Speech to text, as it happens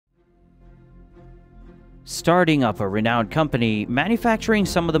starting up a renowned company manufacturing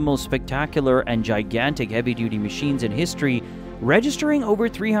some of the most spectacular and gigantic heavy-duty machines in history, registering over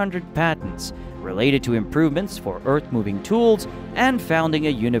 300 patents related to improvements for earth-moving tools, and founding a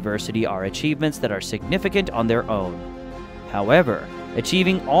university are achievements that are significant on their own. However,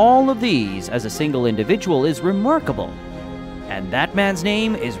 achieving all of these as a single individual is remarkable. And that man's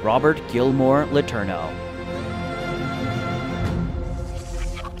name is Robert Gilmour LeTourneau.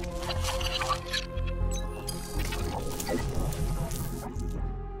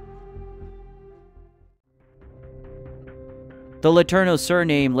 The LeTourneau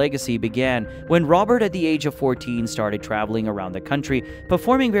surname legacy began when Robert, at the age of 14, started traveling around the country,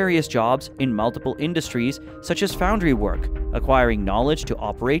 performing various jobs in multiple industries such as foundry work, acquiring knowledge to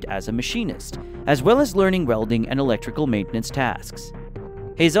operate as a machinist, as well as learning welding and electrical maintenance tasks.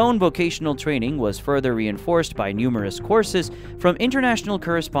 His own vocational training was further reinforced by numerous courses from international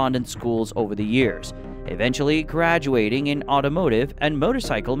correspondence schools over the years, eventually graduating in automotive and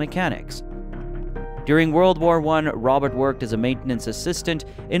motorcycle mechanics. During World War I, Robert worked as a maintenance assistant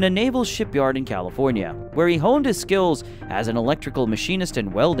in a naval shipyard in California, where he honed his skills as an electrical machinist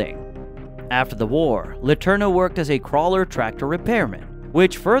and welding. After the war, LeTourneau worked as a crawler tractor repairman,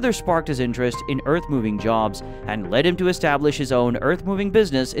 which further sparked his interest in earth-moving jobs and led him to establish his own earth-moving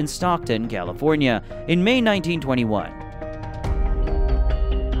business in Stockton, California, in May 1921.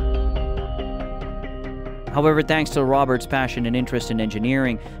 However, thanks to Robert's passion and interest in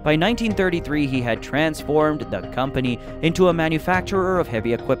engineering, by 1933 he had transformed the company into a manufacturer of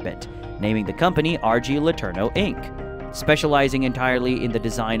heavy equipment, naming the company R.G. LeTourneau, Inc., specializing entirely in the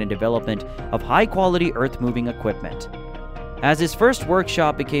design and development of high-quality earth-moving equipment. As his first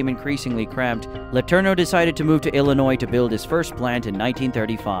workshop became increasingly cramped, LeTourneau decided to move to Illinois to build his first plant in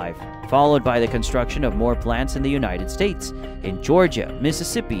 1935, followed by the construction of more plants in the United States, in Georgia,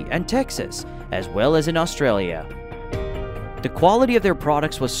 Mississippi, and Texas, as well as in Australia. The quality of their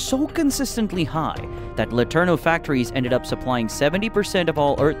products was so consistently high that LeTourneau factories ended up supplying 70% of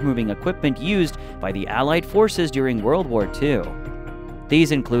all earth-moving equipment used by the Allied forces during World War II.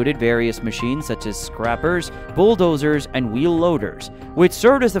 These included various machines such as scrappers, bulldozers, and wheel loaders, which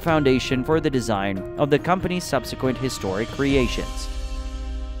served as the foundation for the design of the company's subsequent historic creations.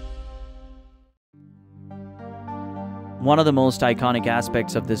 One of the most iconic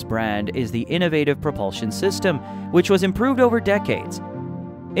aspects of this brand is the innovative propulsion system, which was improved over decades.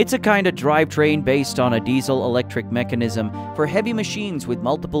 It's a kind of drivetrain based on a diesel-electric mechanism for heavy machines with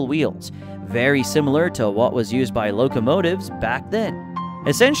multiple wheels, very similar to what was used by locomotives back then.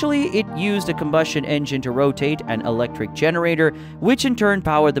 Essentially, it used a combustion engine to rotate an electric generator, which in turn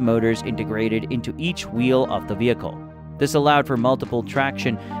powered the motors integrated into each wheel of the vehicle. This allowed for multiple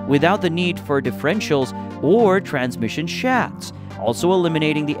traction without the need for differentials or transmission shafts, also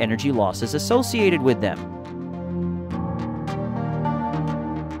eliminating the energy losses associated with them.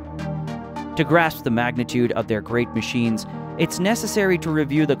 To grasp the magnitude of their great machines, it's necessary to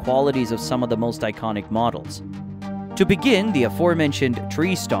review the qualities of some of the most iconic models. To begin, the aforementioned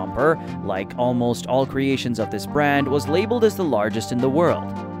tree stomper, like almost all creations of this brand, was labeled as the largest in the world.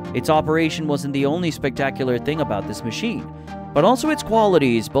 Its operation wasn't the only spectacular thing about this machine, but also its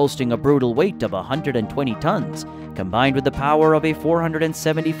qualities, boasting a brutal weight of 120 tons, combined with the power of a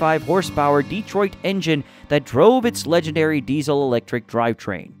 475 horsepower Detroit engine that drove its legendary diesel-electric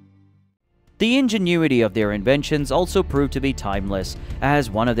drivetrain. The ingenuity of their inventions also proved to be timeless, as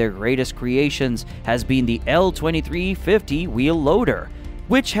one of their greatest creations has been the L2350 wheel loader,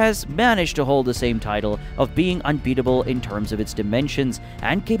 which has managed to hold the same title of being unbeatable in terms of its dimensions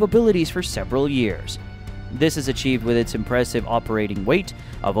and capabilities for several years. This is achieved with its impressive operating weight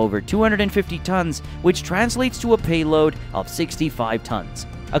of over 250 tons, which translates to a payload of 65 tons,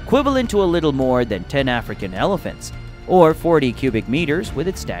 equivalent to a little more than 10 African elephants, or 40 cubic meters with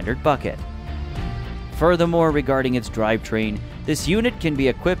its standard bucket. Furthermore, regarding its drivetrain, this unit can be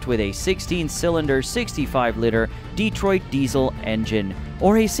equipped with a 16-cylinder 65-liter Detroit diesel engine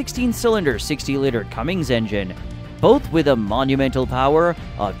or a 16-cylinder 60-liter Cummins engine, both with a monumental power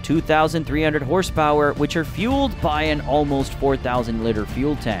of 2,300 horsepower, which are fueled by an almost 4,000-liter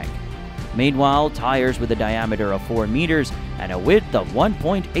fuel tank. Meanwhile, tires with a diameter of 4 meters and a width of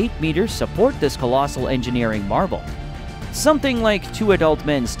 1.8 meters support this colossal engineering marvel. Something like 2 adult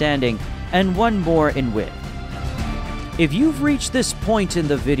men standing and 1 more in width. If you've reached this point in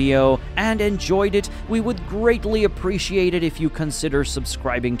the video and enjoyed it, we would greatly appreciate it if you consider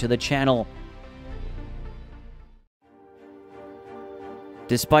subscribing to the channel.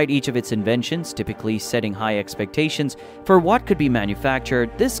 Despite each of its inventions typically setting high expectations for what could be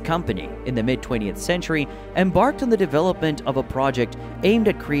manufactured, this company, in the mid-20th century, embarked on the development of a project aimed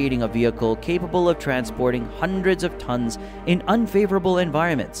at creating a vehicle capable of transporting hundreds of tons in unfavorable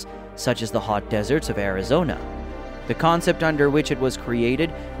environments, such as the hot deserts of Arizona. The concept under which it was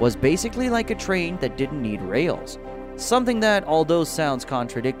created was basically like a train that didn't need rails. Something that, although sounds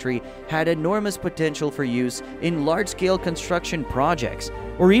contradictory, had enormous potential for use in large-scale construction projects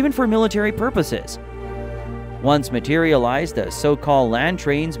or even for military purposes. Once materialized, the so-called land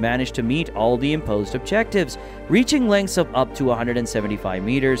trains managed to meet all the imposed objectives, reaching lengths of up to 175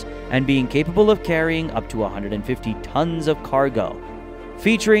 meters and being capable of carrying up to 150 tons of cargo.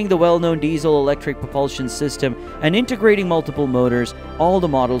 Featuring the well-known diesel-electric propulsion system and integrating multiple motors, all the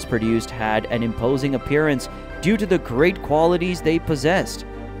models produced had an imposing appearance due to the great qualities they possessed.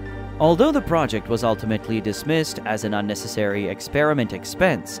 Although the project was ultimately dismissed as an unnecessary experiment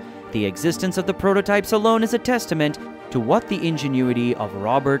expense, the existence of the prototypes alone is a testament to what the ingenuity of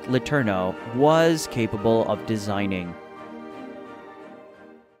Robert LeTourneau was capable of designing.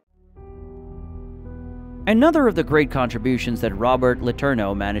 Another of the great contributions that Robert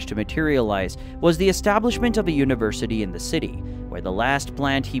LeTourneau managed to materialize was the establishment of a university in the city, where the last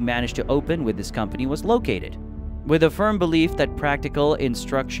plant he managed to open with his company was located. With a firm belief that practical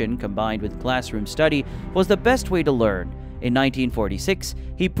instruction combined with classroom study was the best way to learn, in 1946,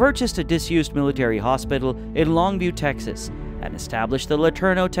 he purchased a disused military hospital in Longview, Texas, and established the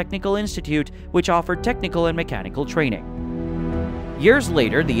LeTourneau Technical Institute, which offered technical and mechanical training. Years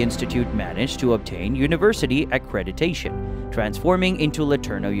later, the institute managed to obtain university accreditation, transforming into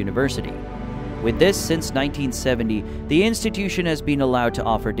LeTourneau University. With this, since 1970, the institution has been allowed to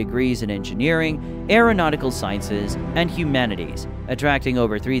offer degrees in engineering, aeronautical sciences, and humanities, attracting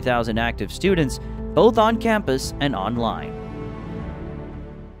over 3,000 active students, both on campus and online.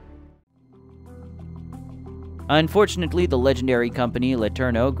 Unfortunately, the legendary company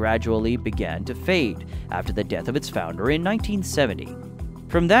LeTourneau gradually began to fade after the death of its founder in 1970.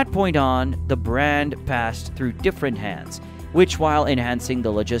 From that point on, the brand passed through different hands, which, while enhancing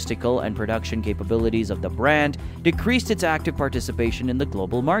the logistical and production capabilities of the brand, decreased its active participation in the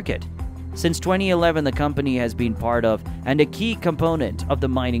global market. Since 2011, the company has been part of and a key component of the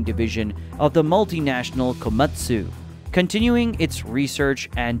mining division of the multinational Komatsu, continuing its research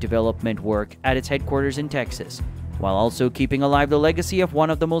and development work at its headquarters in Texas, while also keeping alive the legacy of one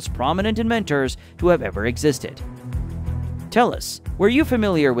of the most prominent inventors to have ever existed. Tell us, were you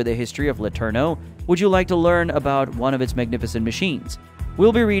familiar with the history of LeTourneau? Would you like to learn about one of its magnificent machines?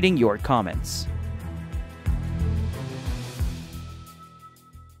 We'll be reading your comments.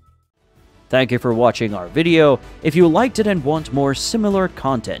 Thank you for watching our video. If you liked it and want more similar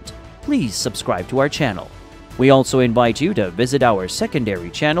content, please subscribe to our channel. We also invite you to visit our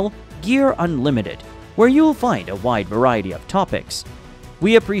secondary channel, Gear Unlimited, where you'll find a wide variety of topics.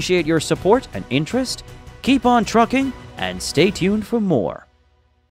 We appreciate your support and interest. Keep on trucking and stay tuned for more.